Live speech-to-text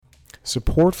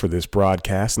Support for this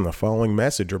broadcast and the following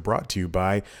message are brought to you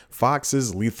by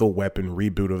Fox's Lethal Weapon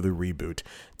reboot of the reboot.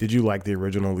 Did you like the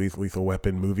original Lethal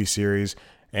Weapon movie series?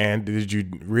 And did you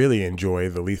really enjoy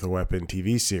the Lethal Weapon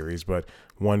TV series? But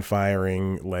one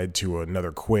firing led to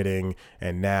another quitting,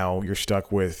 and now you're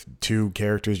stuck with two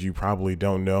characters you probably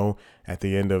don't know at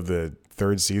the end of the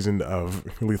third season of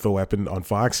Lethal Weapon on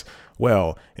Fox?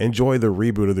 Well, enjoy the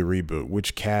reboot of the reboot,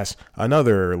 which casts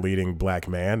another leading black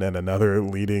man and another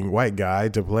leading white guy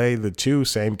to play the two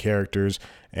same characters,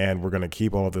 and we're going to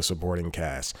keep all of the supporting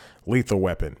cast. Lethal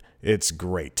Weapon, it's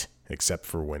great, except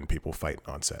for when people fight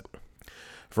on set.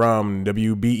 From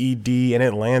WBED in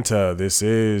Atlanta, this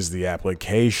is The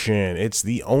Application. It's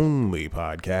the only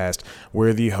podcast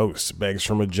where the host begs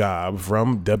from a job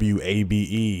from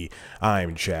WABE.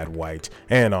 I'm Chad White,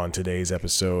 and on today's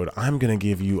episode, I'm going to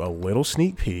give you a little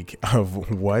sneak peek of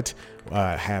what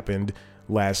happened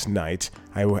last night.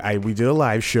 We did a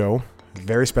live show.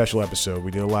 Very special episode.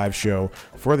 We did a live show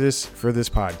for this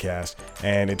podcast,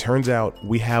 and it turns out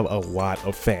we have a lot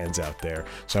of fans out there.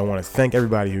 So I want to thank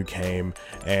everybody who came,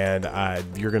 and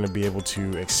you're going to be able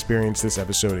to experience this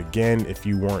episode again if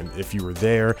you were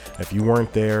there. If you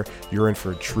weren't there, you're in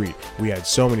for a treat. We had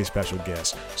so many special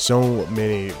guests, so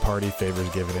many party favors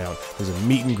given out. There's a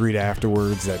meet and greet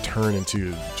afterwards that turned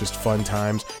into just fun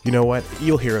times. You know what?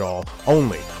 You'll hear it all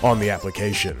only on The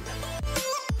Application.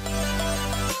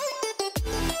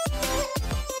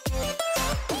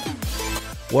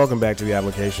 Welcome back to The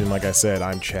Application. Like I said,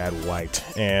 I'm Chad White,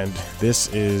 and this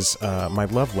is my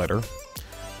love letter,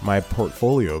 my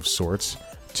portfolio of sorts,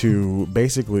 to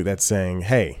basically that's saying,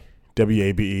 hey,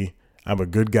 WABE, I'm a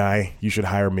good guy. You should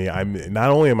hire me. Not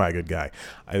only am I a good guy,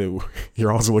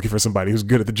 you're also looking for somebody who's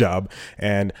good at the job,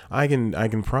 and I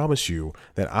can promise you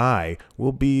that I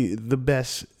will be the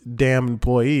best damn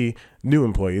new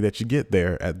employee that you get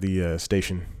there at the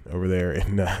station over there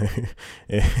in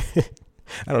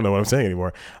I don't know what I'm saying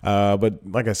anymore. But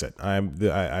like I said, I'm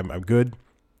good.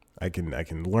 I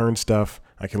can learn stuff.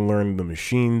 I can learn the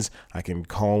machines. I can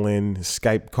call in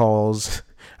Skype calls.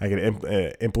 I can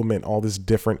implement all this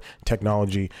different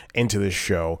technology into this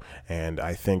show, and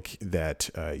I think that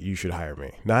you should hire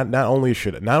me. Not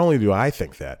only do I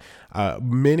think that,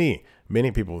 many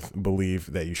people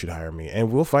believe that you should hire me,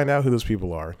 and we'll find out who those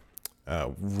people are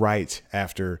right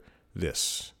after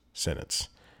this sentence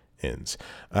ends.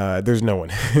 There's no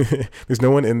one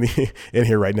in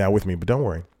here right now with me, but don't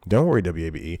worry,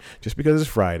 WABE. Just because it's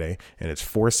Friday and it's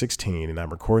 4:16 and I'm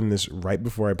recording this right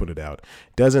before I put it out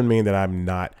doesn't mean that I'm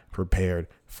not prepared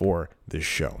for this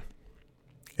show.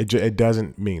 It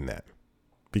doesn't mean that,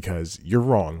 because you're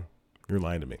wrong. You're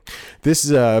lying to me. This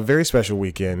is a very special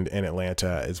weekend in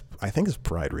Atlanta. I think it's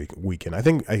Pride weekend. I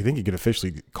think you could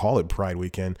officially call it Pride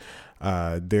weekend.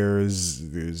 There's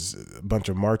a bunch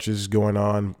of marches going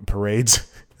on, parades.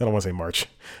 I don't want to say march.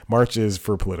 March is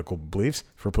for political beliefs,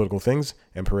 for political things,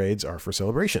 and parades are for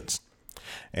celebrations.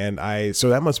 And so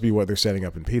that must be what they're setting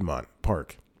up in Piedmont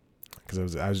Park.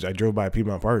 Because I drove by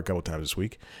Piedmont Park a couple times this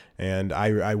week, and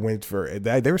I went for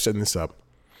they were setting this up.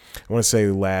 I want to say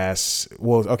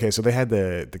so they had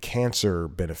the cancer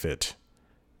benefit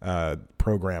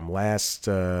program last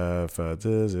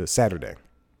Saturday,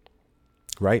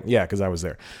 right? Yeah, because I was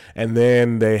there. And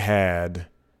then they had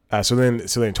so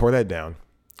they tore that down,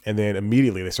 and then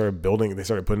immediately they started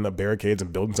putting up barricades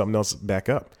and building something else back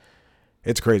up.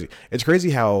 It's crazy. It's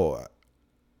crazy how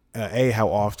how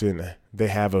often they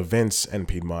have events in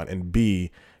Piedmont, and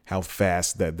B, how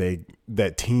fast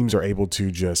that teams are able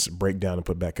to just break down and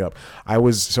put back up. I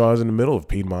was in the middle of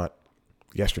Piedmont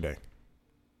yesterday,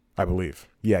 I believe.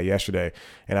 Yeah, yesterday,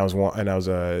 and I was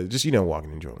just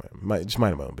walking, enjoying just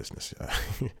minding my own business.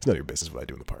 It's none of your business what I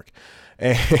do in the park,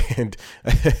 and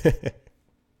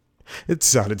it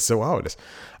sounded so ominous.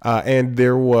 And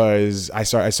I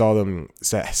saw them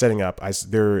setting up.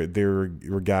 There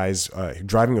were guys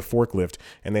driving a forklift,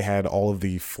 and they had all of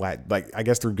the flat, I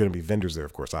guess there were going to be vendors there,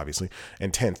 of course, obviously,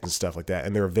 and tents and stuff like that.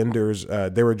 And there were vendors.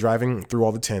 They were driving through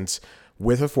all the tents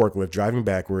with a forklift, driving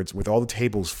backwards with all the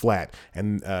tables flat,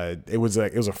 and it was a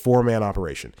 4-man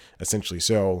operation essentially.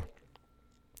 So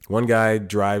one guy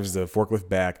drives the forklift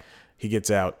back. He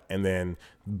gets out, and then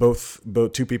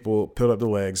two people put up the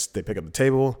legs. They pick up the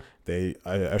table. They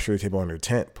usher the table under a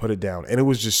tent, put it down, and it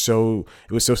was so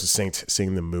succinct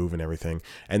seeing them move and everything.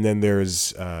 And then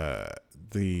there's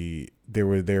two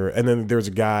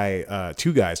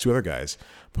other guys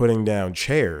putting down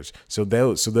chairs. So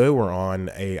they were on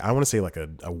I want to say like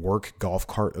a work golf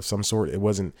cart of some sort. It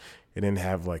wasn't It didn't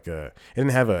have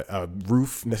a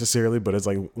roof necessarily, but it's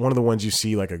like one of the ones you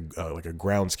see like a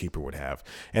groundskeeper would have.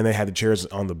 And they had the chairs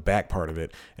on the back part of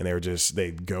it, and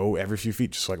they'd go every few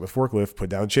feet, just like the forklift, put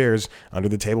down chairs under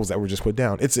the tables that were just put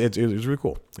down. It was really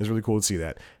cool. It's really cool to see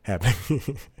that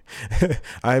happening.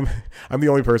 I'm the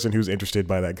only person who's interested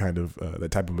by that kind of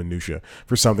that type of minutia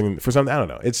for something. I don't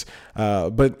know. It's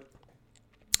but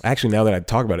actually, now that I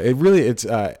talk about it,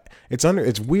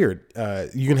 it's weird.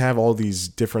 You can have all these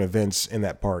different events in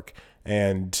that park,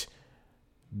 and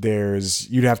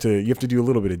you have to do a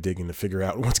little bit of digging to figure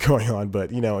out what's going on.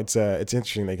 But it's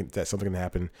interesting that something can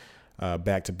happen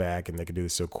back to back, and they can do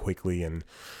this so quickly and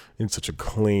in such a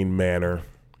clean manner.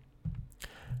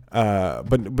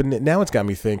 But now it's got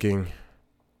me thinking,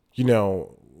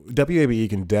 WABE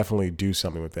can definitely do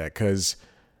something with that, because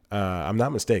I'm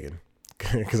not mistaken,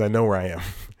 because I know where I am.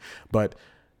 But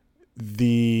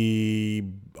the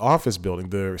office building,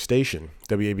 the station,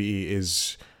 WABE,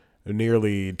 is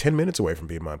nearly 10 minutes away from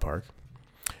Piedmont Park.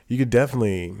 You could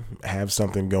definitely have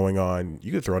something going on.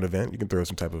 You could throw an event. You can throw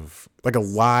some type of like a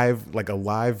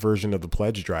live version of the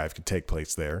pledge drive could take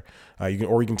place there. You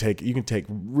can take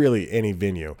really any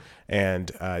venue.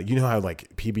 And you know how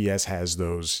like PBS has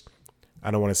those,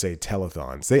 I don't want to say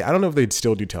telethons. I don't know if they'd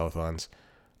still do telethons.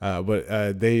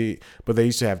 But they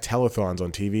used to have telethons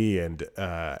on TV, and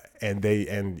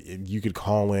you could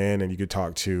call in and you could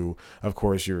talk to, of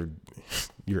course, your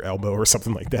elbow or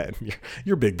something like that,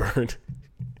 your Big Bird,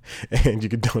 and you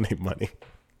could donate money,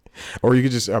 or you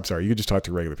could just talk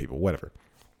to regular people, whatever.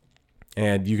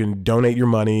 And you can donate your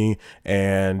money,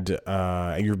 and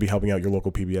you'll be helping out your local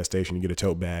PBS station. You get a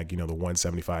tote bag, the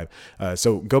 $175.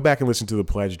 So go back and listen to the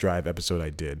pledge drive episode I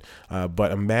did.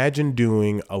 But imagine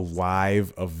doing a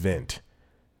live event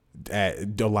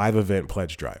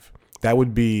pledge drive. That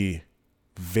would be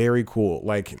very cool.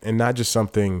 And not just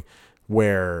something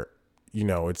where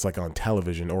it's like on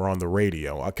television or on the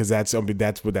radio, because that's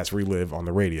where you live, on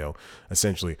the radio,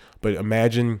 essentially. But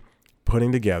imagine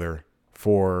putting together,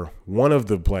 for one of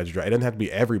the pledge drive, it doesn't have to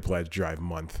be every pledge drive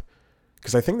month,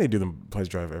 because I think they do the pledge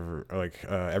drive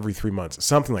every 3 months,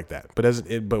 something like that.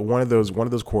 But one of those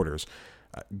quarters,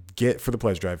 get for the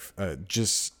pledge drive,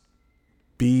 just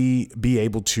be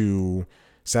able to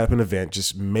set up an event,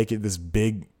 just make it this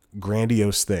big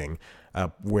grandiose thing,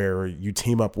 where you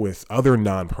team up with other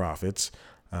nonprofits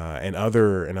and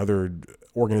other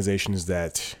organizations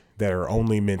that are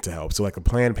only meant to help. So like a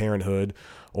Planned Parenthood,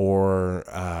 or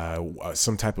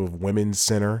some type of women's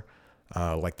center,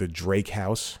 like the Drake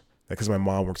House, because my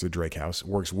mom works with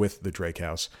the Drake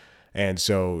House. And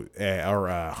so our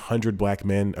 100 Black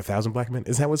Men, 1,000 Black Men,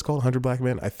 is that what it's called? 100 Black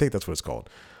Men? I think that's what it's called.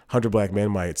 100 Black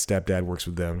Men, my stepdad works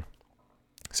with them.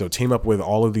 So team up with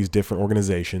all of these different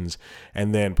organizations,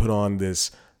 and then put on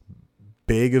this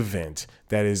big event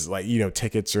that is like,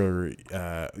 tickets are,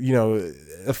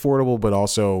 affordable, but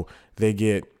also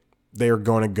they are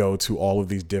going to go to all of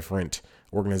these different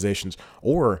organizations.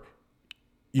 Or,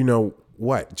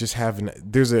 just having,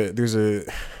 there's a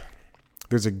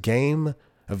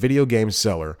video game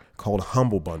seller called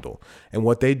Humble Bundle. And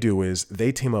what they do is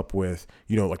they team up with,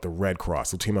 like the Red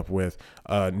Cross. They'll team up with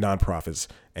nonprofits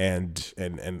and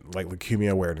like leukemia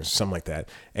awareness, something like that.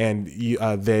 And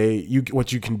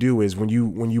what you can do is when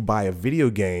you buy a video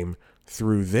game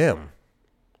through them,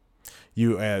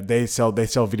 they sell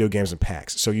video games in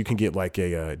packs. So you can get like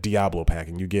a Diablo pack,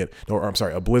 and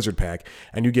a Blizzard pack,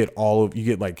 and you get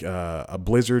a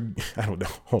Blizzard. I don't know.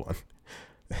 Hold on.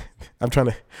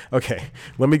 Okay.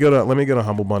 Let me go to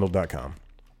humblebundle.com,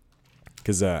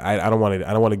 because I don't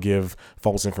want to give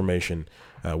false information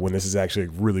when this is actually a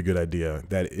really good idea.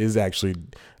 That is actually,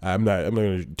 I'm not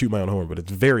going to toot my own horn, but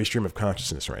it's very stream of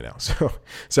consciousness right now.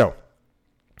 So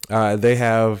they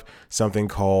have something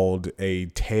called a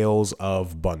Tales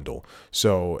of Bundle.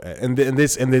 So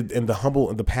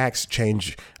the packs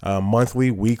change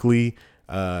monthly, weekly,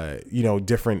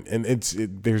 different, and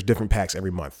there's different packs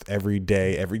every month, every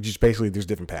day, there's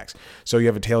different packs. So you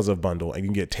have a Tales of Bundle, and you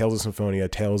can get Tales of Symphonia,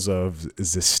 Tales of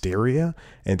Zestiria,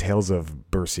 and Tales of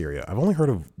Berseria. I've only heard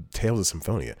of Tales of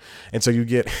Symphonia. And so you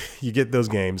get those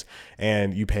games,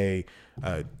 and you pay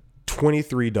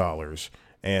 $23.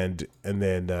 And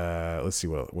then let's see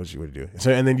what you would do.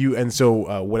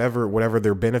 So whatever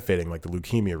they're benefiting, like the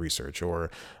leukemia research or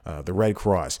the Red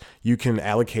Cross, you can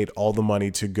allocate all the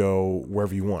money to go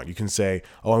wherever you want. You can say,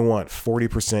 I want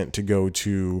 40% to go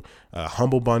to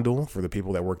Humble Bundle for the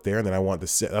people that work there, and then I want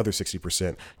the other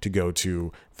 60% to go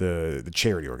to the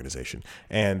charity organization.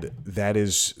 And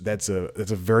that's a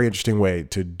very interesting way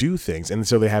to do things. And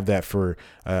so they have that for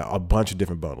a bunch of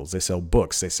different bundles. They sell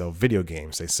books, they sell video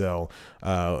games, they sell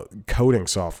coding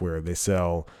software, they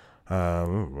sell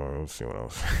Let's see what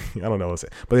else. I don't know what's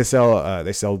it, but they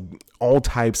sell all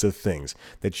types of things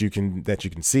that you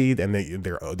can see, and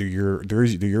they're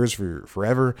yours for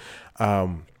forever.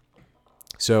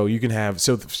 So you can have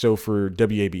so for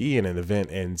WABE in an event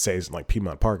and say it's like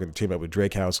Piedmont Park and team up with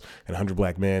Drake House and 100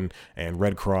 Black Men and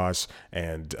Red Cross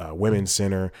and Women's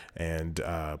Center and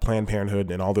Planned Parenthood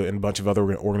and and a bunch of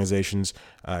other organizations.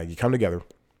 You come together,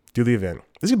 do the event.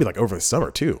 This is gonna be like over the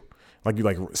summer too,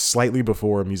 like slightly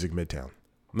before Music Midtown,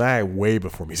 way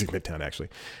before Music Midtown actually,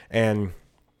 and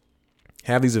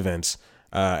have these events.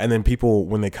 And then people,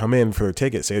 when they come in for their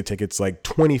ticket, say the ticket's like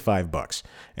 $25,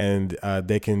 and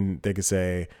they can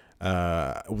say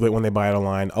when they buy it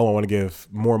online, oh, I want to give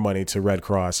more money to Red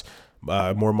Cross,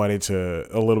 a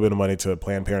little bit of money to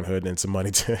Planned Parenthood, and some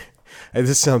money to. And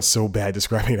this sounds so bad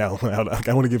describing it out loud. Like,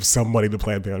 I want to give some money to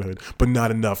Planned Parenthood, but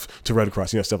not enough to Red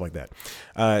Cross, stuff like that.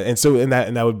 And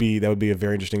that would be a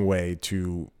very interesting way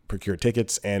to procure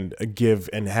tickets and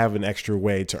have an extra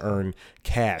way to earn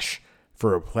cash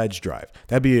for a pledge drive.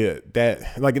 That'd be and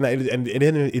it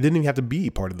didn't even have to be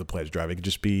part of the pledge drive. It could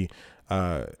just be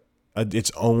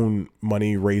its own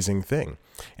money raising thing,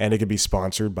 and it could be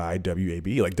sponsored by WAB.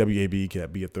 Like WAB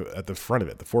could be at the front of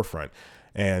it, the forefront.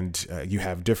 And you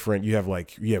have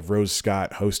Rose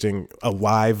Scott hosting a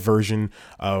live version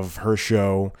of her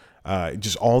show. Oh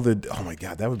my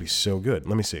God, that would be so good.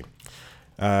 Let me see.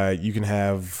 You can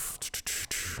have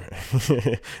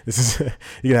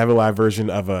you can have a live version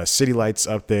of City Lights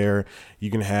up there. You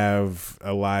can have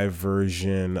a live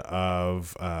version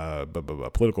of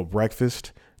Political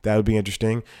Breakfast. That would be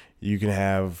interesting. You can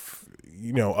have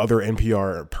other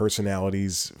NPR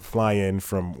personalities fly in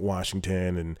from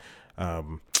Washington and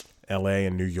LA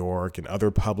and New York, and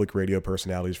other public radio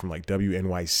personalities from like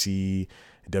WNYC,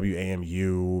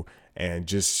 WAMU, and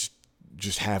just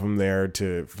have them there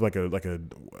for like a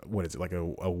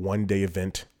 1-day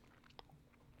event,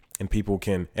 and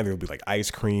there'll be like ice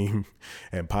cream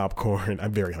and popcorn.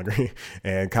 I'm very hungry,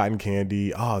 and cotton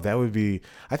candy. Oh, I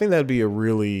think that would be a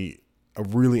really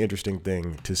interesting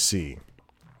thing to see,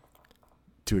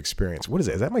 to experience. What is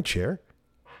it? Is that my chair?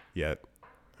 Yeah.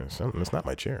 It's not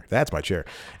my chair. That's my chair.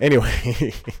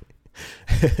 Anyway,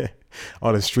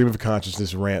 on a stream of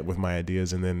consciousness rant with my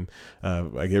ideas, and then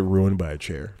I get ruined by a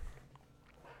chair.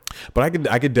 But I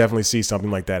could definitely see something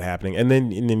like that happening, and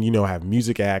then have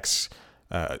music acts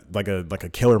like a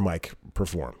Killer Mike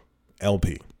perform,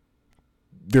 LP,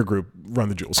 their group Run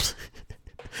the Jewels.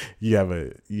 you have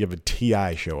a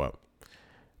TI show up,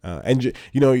 and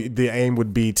the aim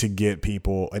would be to get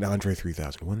people an Andre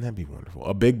 3000. Wouldn't that be wonderful?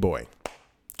 A Big Boy.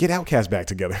 Get Outkast back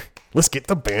together. Let's get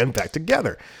the band back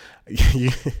together.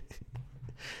 It's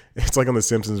like on The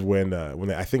Simpsons when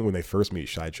they first meet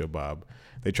Sideshow Bob,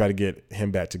 they try to get him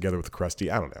back together with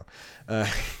Krusty. I don't know,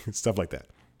 stuff like that.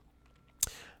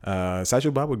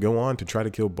 Sideshow Bob would go on to try to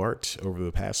kill Bart over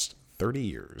the past 30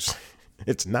 years.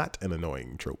 It's not an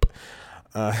annoying trope.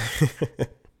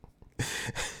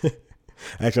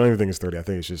 Actually, I don't even think it's 30. I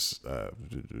think it's just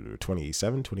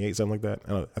 27, 28, something like that.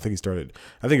 I think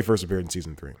he first appeared in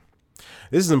season 3.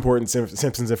 This is important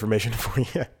Simpsons information for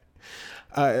you.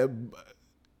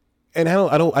 And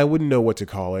I wouldn't know what to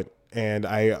call it. And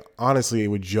honestly, it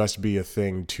would just be a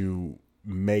thing to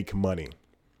make money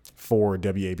for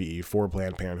WABE, for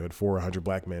Planned Parenthood, for 100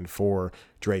 Black Men, for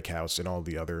Drake House, and all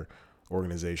the other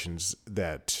organizations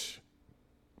that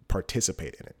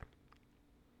participate in it.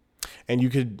 And you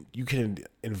could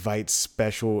invite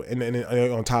special, and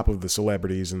on top of the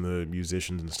celebrities and the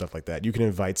musicians and stuff like that, you can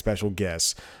invite special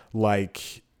guests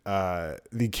like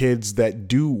the kids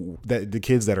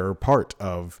that are a part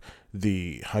of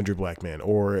the 100 Black Men,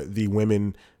 or the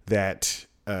women that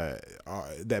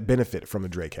benefit from the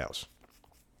Drake House.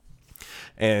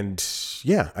 And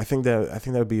yeah, I think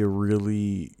that would be a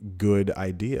really good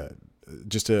idea.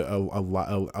 Just a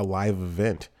live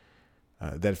event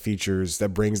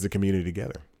that brings the community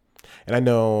together. And I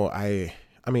know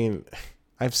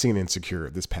I've seen Insecure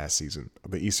this past season,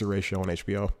 the Issa Rae show on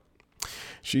HBO.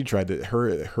 She tried to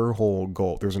her whole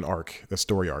goal. There's a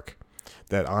story arc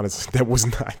that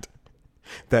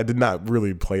did not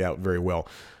really play out very well.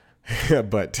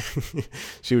 But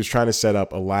she was trying to set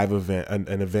up a live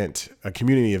event, a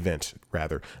community event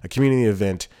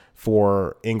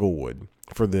for Inglewood,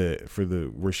 for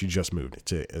the where she just moved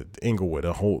to Inglewood,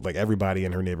 a whole, like, everybody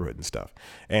in her neighborhood and stuff.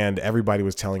 And everybody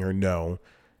was telling her, no,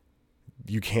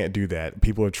 you can't do that.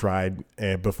 People have tried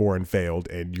before and failed,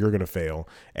 and you're going to fail.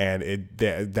 And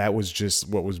that was just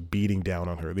what was beating down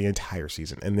on her the entire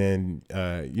season. And then,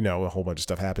 a whole bunch of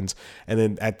stuff happens. And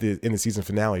then in the season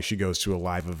finale, she goes to a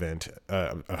live event,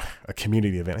 a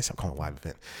community event. I still call it a live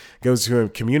event. Goes to a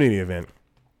community event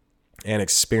and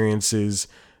experiences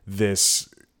this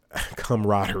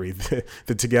camaraderie,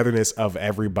 the togetherness of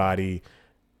everybody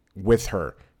with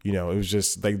her. You know, it was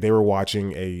just like they were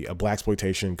watching a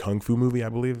blaxploitation kung fu movie, I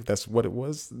believe that's what it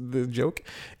was, the joke,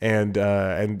 and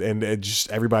it just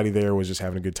everybody there was just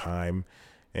having a good time,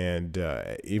 and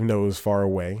even though it was far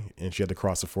away and she had to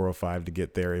cross the 405 to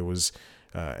get there, it was.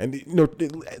 And you know,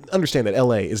 understand that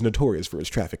LA is notorious for its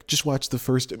traffic. Just watch the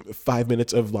first 5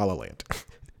 minutes of La La Land.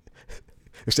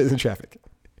 They're sitting in traffic.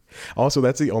 Also,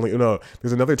 that's the only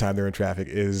there's another time they're in traffic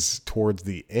is towards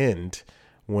the end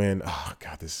when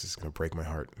this is gonna break my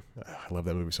heart. I love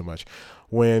that movie so much.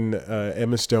 When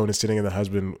Emma Stone is sitting in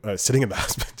she's sitting in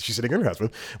her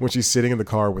husband when she's sitting in the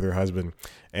car with her husband,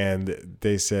 and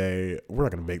they say, "We're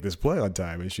not gonna make this play on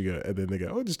time," and then they go,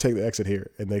 "Oh, just take the exit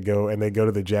here," and they go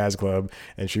to the jazz club,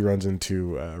 and she runs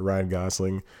into Ryan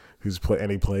Gosling,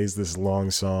 and he plays this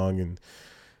long song and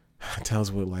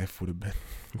tells what life would have been.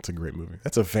 It's a great movie.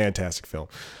 That's a fantastic film.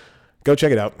 Go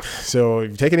check it out. So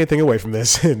if you take anything away from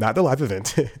this, not the live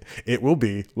event, it will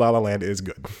be La La Land is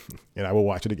good. And I will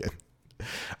watch it again.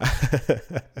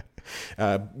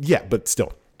 But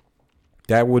still,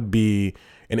 that would be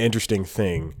an interesting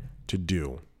thing to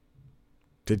do,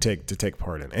 to take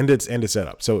part in, and to set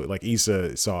up. So like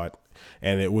Issa saw it,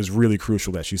 and it was really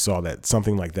crucial that she saw that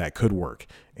something like that could work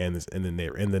in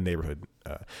the neighborhood.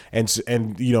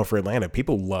 And you know, for Atlanta,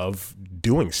 people love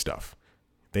doing stuff.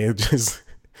 They just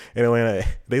in Atlanta,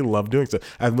 they love doing stuff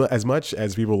as much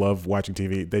as people love watching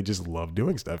TV. They just love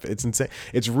doing stuff. It's insane.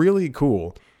 It's really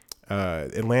cool.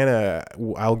 Atlanta,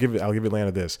 I'll give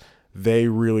Atlanta this. They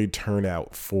really turn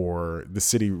out the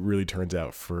city really turns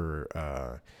out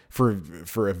for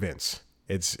events.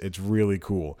 It's really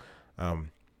cool. I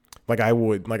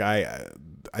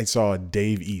saw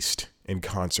Dave East in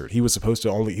concert. He was supposed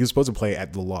to play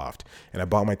at the Loft, and I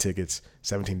bought my tickets,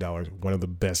 $17, one of the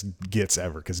best gets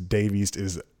ever, because Dave East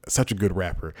is such a good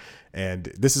rapper. And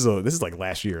this is like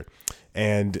last year,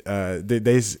 and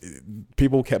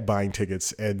people kept buying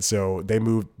tickets, and so they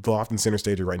moved. The Loft and Center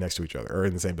Stage are right next to each other, or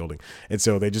in the same building, and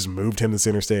so they just moved him to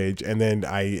Center Stage. And then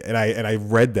I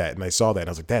read that and I saw that and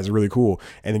I was like, that's really cool.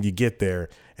 And then you get there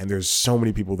and there's so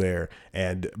many people there,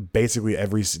 and basically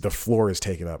the floor is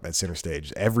taken up at Center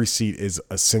Stage. Every seat is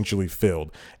essentially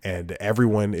filled, and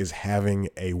everyone is having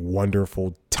a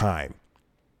wonderful time.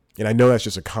 And I know that's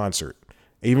just a concert.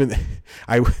 I'm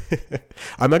not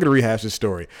going to rehash this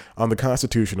story. On the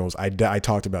Constitutionals, I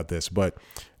talked about this, but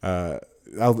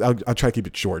I'll try to keep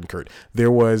it short and curt. There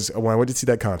was, when I went to see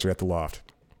that concert at the Loft,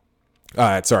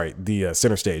 the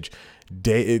Center Stage,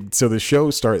 so the show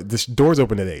started, the doors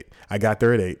opened at 8. I got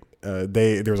there at 8.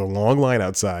 There was a long line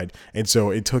outside, and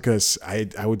so it took us,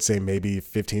 I would say maybe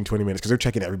 15, 20 minutes, because they're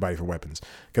checking everybody for weapons,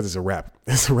 because it's a rap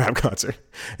concert.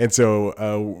 And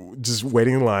so just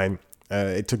waiting in line,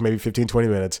 it took maybe 15, 20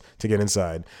 minutes to get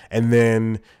inside. And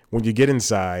then when you get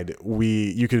inside,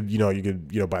 you could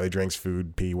buy the drinks,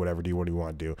 food, pee, whatever you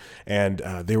want to do. And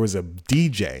there was a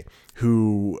DJ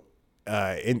who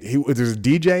there's a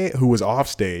DJ who was off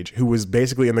stage, who was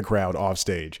basically in the crowd off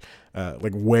stage,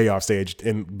 like way off stage,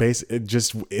 and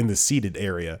just in the seated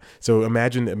area. So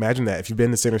imagine that if you've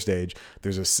been to Center Stage,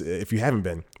 if you haven't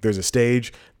been, there's a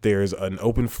stage, there's an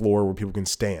open floor where people can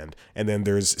stand, and then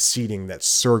there's seating that's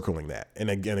circling that, and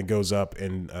again it goes up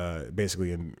and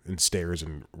basically in stairs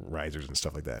and risers and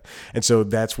stuff like that. And so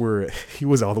that's where he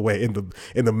was, all the way in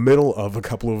the middle of a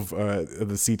couple of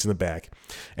the seats in the back,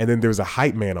 and then there's a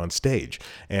hype man on stage.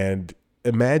 And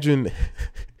imagine.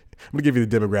 I'm going to give you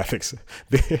the demographics.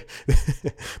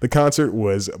 The concert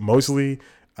was mostly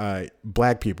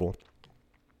black people,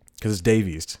 because it's Dave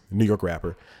East, New York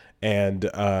rapper. And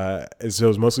so it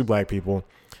was mostly black people,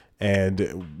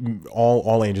 and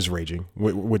all ages raging,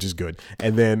 which is good.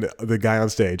 And then the guy on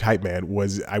stage, hype man,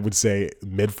 was, I would say,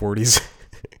 mid-40s,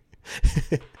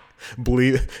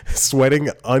 sweating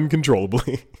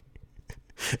uncontrollably.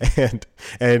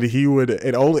 And he would,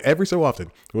 and only every so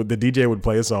often, the DJ would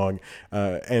play a song,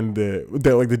 and the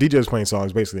DJ was playing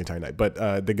songs basically the entire night. But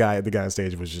the guy on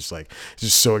stage was just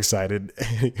so excited.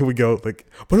 He would go like,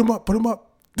 put him up,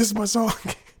 this is my song.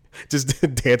 Just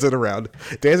dancing around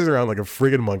like a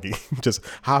friggin' monkey, just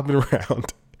hopping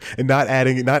around and not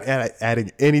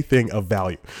adding anything of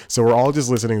value. So we're all just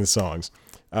listening to songs.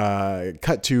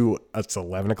 Cut to, it's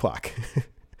 11 o'clock.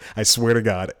 I swear to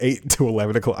God, 8 to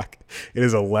 11 o'clock. It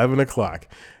is 11 o'clock.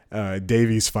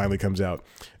 Dave East finally comes out.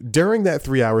 During that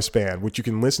 3-hour span, which you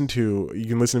can listen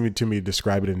to me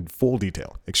describe it in full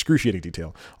detail, excruciating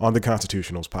detail, on the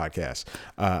Constitutionals podcast.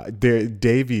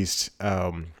 Dave East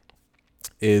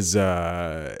is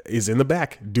in the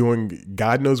back doing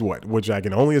God knows what, which I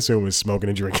can only assume is smoking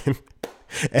and drinking.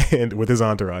 and with his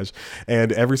entourage.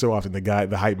 And every so often,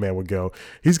 the hype man would go,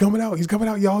 he's coming out,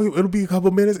 y'all. It'll be a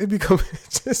couple minutes. It'll be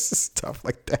just stuff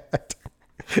like that.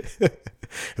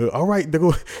 All right,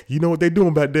 you know what they're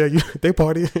doing back there. They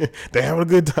party. They having a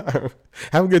good time.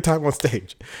 Having a good time on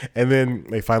stage. And then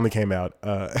they finally came out.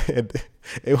 And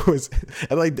it was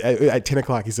at 10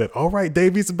 o'clock. He said, all right,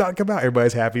 Davey's about to come out.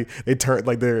 Everybody's happy. They turned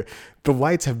the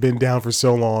lights have been down for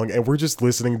so long. And we're just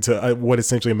listening to what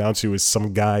essentially amounts to is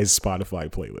some guy's Spotify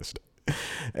playlist.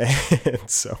 And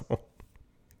so...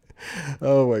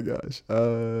 oh my gosh.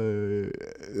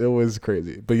 It was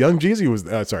crazy. But Young Jeezy was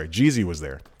Jeezy was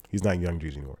there. He's not Young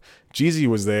Jeezy anymore. Jeezy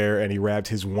was there and he rapped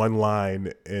his one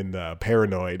line in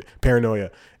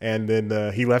Paranoia. And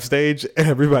then he left stage and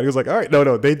everybody was like, all right,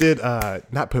 no, they did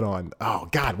not Put On. Oh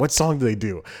God, what song did they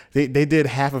do? They did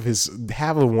half of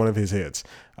one of his hits.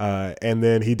 And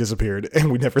then he disappeared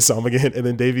and we never saw him again. And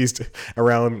then Davies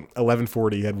around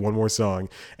 11:40 had one more song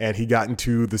and he got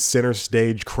into the center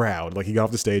stage crowd. Like he got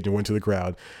off the stage and went to the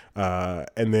crowd.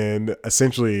 And then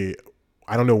essentially,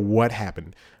 I don't know what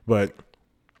happened, but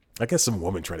I guess some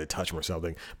woman tried to touch him or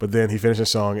something. But then he finished the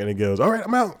song and he goes, all right,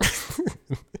 I'm out.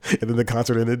 And then the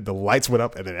concert ended, the lights went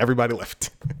up and then everybody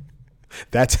left.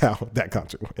 That's how that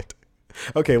concert went.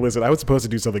 Okay, listen, I was supposed to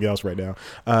do something else right now.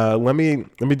 Let me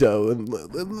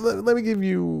give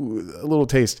you a little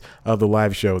taste of the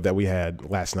live show that we had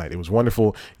last night. It was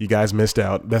wonderful. You guys missed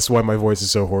out. That's why my voice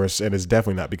is so hoarse, and it's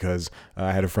definitely not because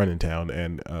I had a friend in town,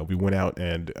 and we went out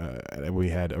and we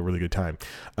had a really good time.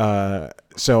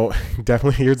 So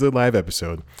definitely here's the live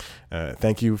episode.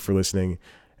 Thank you for listening,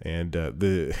 and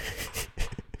the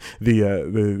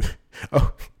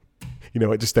oh, you know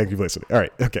what? Just thank you for listening. All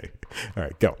right, okay, all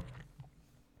right, go.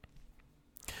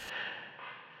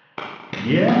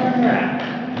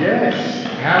 Yeah, yes.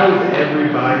 How's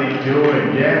everybody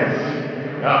doing? Yes.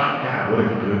 Oh, God, what a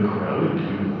good crowd. What a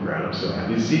beautiful crowd. I'm so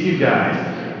happy to see you guys.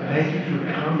 Thank you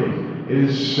for coming. It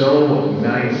is so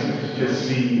nice to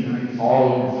see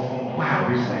all. Wow,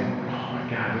 there's like, oh my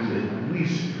God, there's at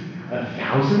least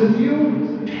 1,000 of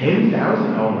you?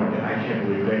 10,000? Oh my God, I can't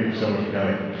believe it. Thank you so much for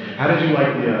coming. How did you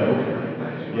like the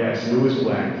opener? Yes, Lewis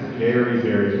Black. Very,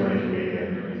 very funny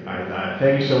comedian.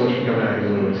 Thank you so much for coming out here,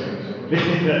 Lewis.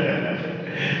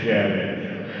 Yeah, man.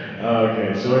 Okay,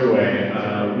 so anyway,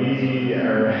 we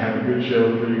have a good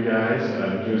show for you guys.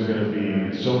 There's going to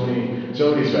be so many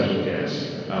special guests.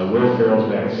 Will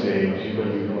Ferrell's backstage. He's going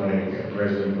to be playing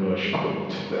President Bush. Oh,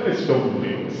 I spilled the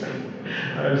beans.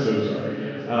 I'm so sorry.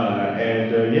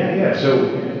 So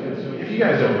if you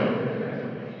guys don't know,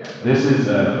 this is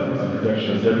a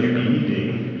production of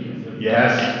WBED.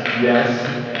 Yes,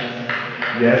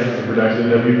 it's a production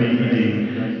of WBED.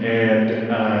 And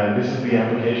this is the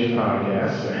Application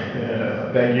Podcast.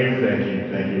 Thank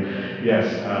you. Yes,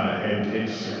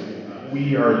 and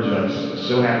we are just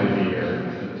so happy to be here.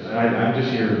 I'm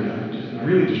just here,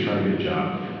 really just trying to get a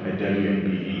job at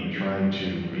WBE, trying to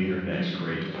be their next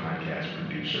great podcast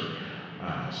producer.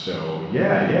 And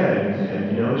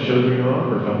you know, the show's been going on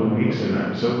for a couple of weeks, and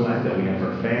I'm so glad that we have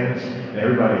our fans, and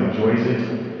everybody enjoys it,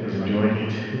 is enjoying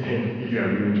it, and you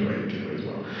enjoy it too as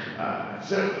well.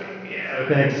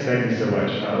 Thank you so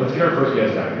much. Let's get our first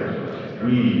guest out here.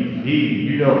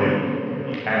 You know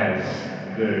him as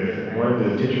one of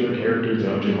the titular characters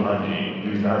of Jumanji.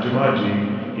 He's not Jumanji,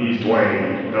 he's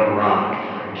Dwayne The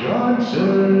Rock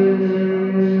Johnson.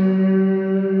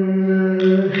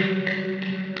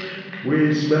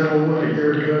 We smell what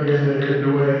you're cooking,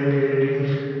 Dwayne.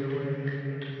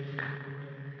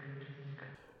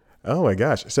 Oh my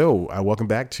gosh. So welcome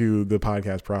back to the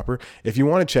podcast proper. If you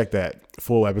want to check that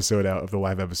full episode out of the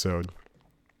live episode,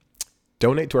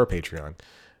 donate to our Patreon.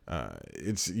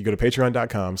 You go to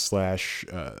patreon.com/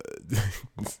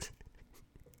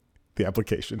 the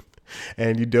application,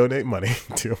 and you donate money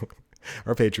to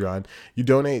our Patreon. You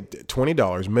donate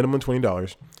 $20, minimum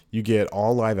 $20. You get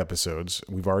all live episodes.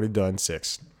 We've already done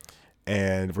 6,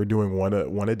 and we're doing one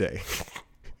a day.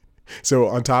 So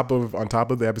on top of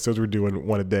the episodes we're doing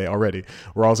one a day already,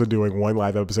 we're also doing one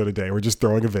live episode a day. We're just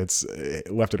throwing events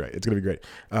left and right. It's going to be great.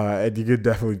 And you could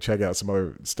definitely check out some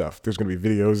other stuff. There's going to be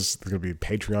videos. There's going to be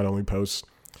Patreon only posts.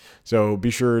 So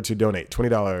be sure to donate $20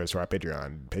 to our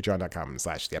Patreon,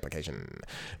 patreon.com/the application.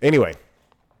 Anyway,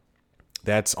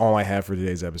 that's all I have for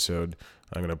today's episode.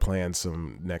 I'm going to plan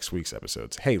some next week's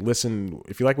episodes. Hey, listen,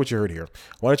 if you like what you heard here,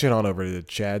 why don't you head on over to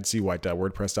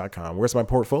chadcwhite.wordpress.com. Where's my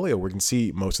portfolio where you can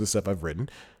see most of the stuff I've written.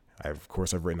 Of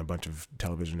course, I've written a bunch of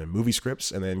television and movie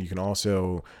scripts, and then you can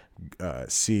also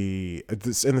see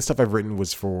this. And the stuff I've written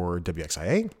was for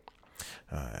WXIA,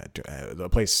 the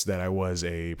place that I was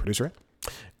a producer at.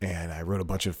 And I wrote a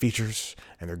bunch of features,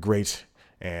 and they're great.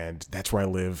 And that's where I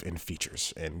live in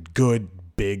features and good,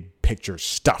 big picture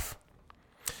stuff.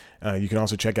 You can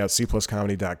also check out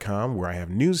cpluscomedy.com, where I have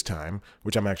News Time,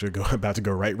 which I'm actually about to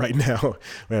go right now.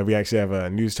 We actually have a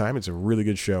News Time. It's a really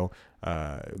good show.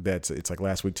 It's like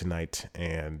Last Week Tonight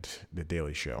and The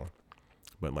Daily Show,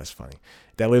 but less funny.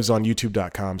 That lives on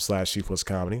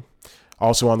youtube.com/cpluscomedy.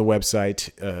 Also on the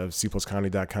website of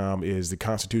cpluscomedy.com is the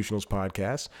Constitutionals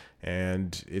podcast,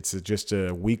 and it's just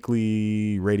a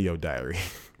weekly radio diary.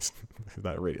 It's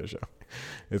not a radio show.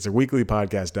 It's a weekly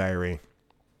podcast diary.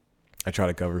 I try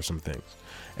to cover some things.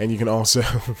 And you can also...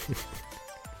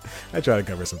 I try to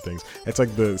cover some things. It's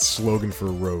like the slogan for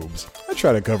robes. I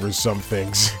try to cover some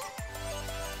things.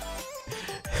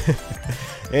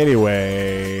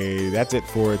 Anyway, that's it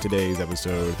for today's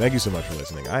episode. Thank you so much for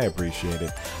listening. I appreciate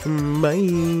it.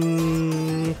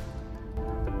 Bye.